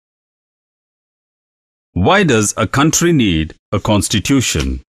Why does a country need a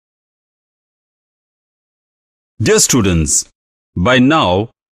constitution? Dear students, by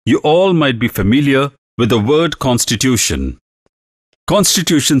now you all might be familiar with the word constitution.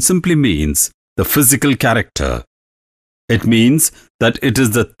 Constitution simply means the physical character. It means that it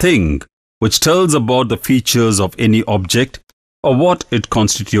is the thing which tells about the features of any object or what it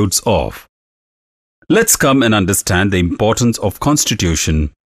constitutes of. Let's come and understand the importance of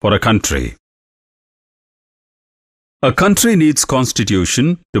constitution for a country. A country needs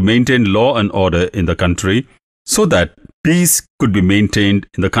constitution to maintain law and order in the country so that peace could be maintained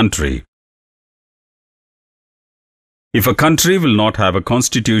in the country. If a country will not have a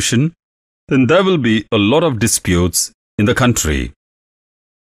constitution, then there will be a lot of disputes in the country.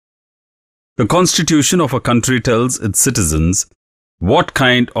 The constitution of a country tells its citizens what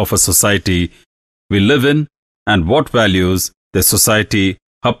kind of a society we live in and what values the society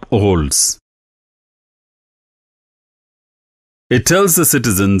upholds. It tells the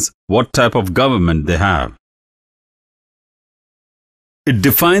citizens what type of government they have. It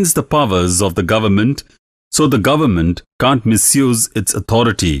defines the powers of the government so the government can't misuse its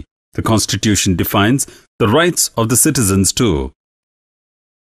authority. The Constitution defines the rights of the citizens too.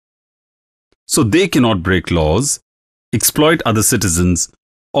 So they cannot break laws, exploit other citizens,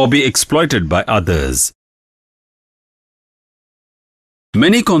 or be exploited by others.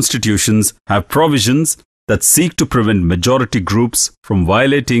 Many constitutions have provisions that seek to prevent majority groups from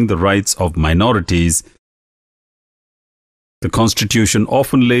violating the rights of minorities. The Constitution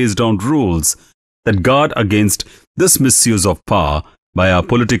often lays down rules that guard against this misuse of power by our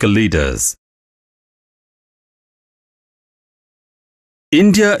political leaders.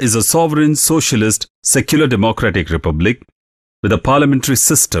 India is a sovereign, socialist, secular democratic republic with a parliamentary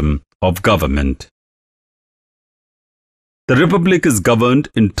system of government. The republic is governed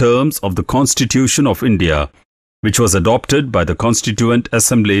in terms of the Constitution of India, which was adopted by the Constituent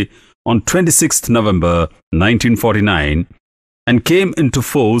Assembly on 26 November 1949 and came into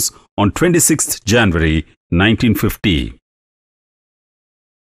force on 26 January 1950.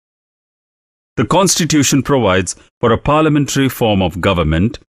 The Constitution provides for a parliamentary form of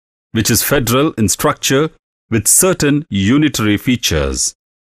government, which is federal in structure with certain unitary features.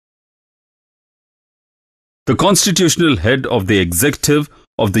 The constitutional head of the executive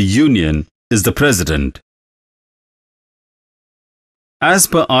of the Union is the President. As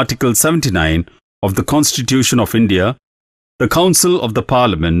per Article 79 of the Constitution of India, the Council of the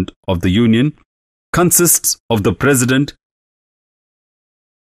Parliament of the Union consists of the President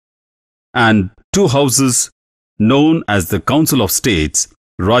and two houses known as the Council of States,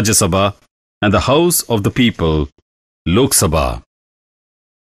 Rajya Sabha, and the House of the People, Lok Sabha.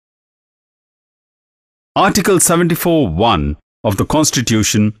 Article 74(1) of the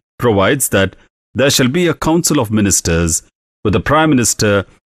Constitution provides that there shall be a Council of Ministers with the Prime Minister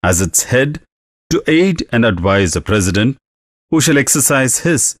as its head to aid and advise the President, who shall exercise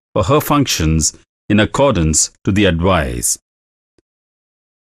his or her functions in accordance to the advice.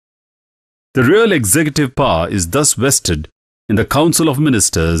 The real executive power is thus vested in the Council of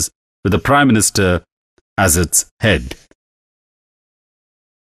Ministers with the Prime Minister as its head.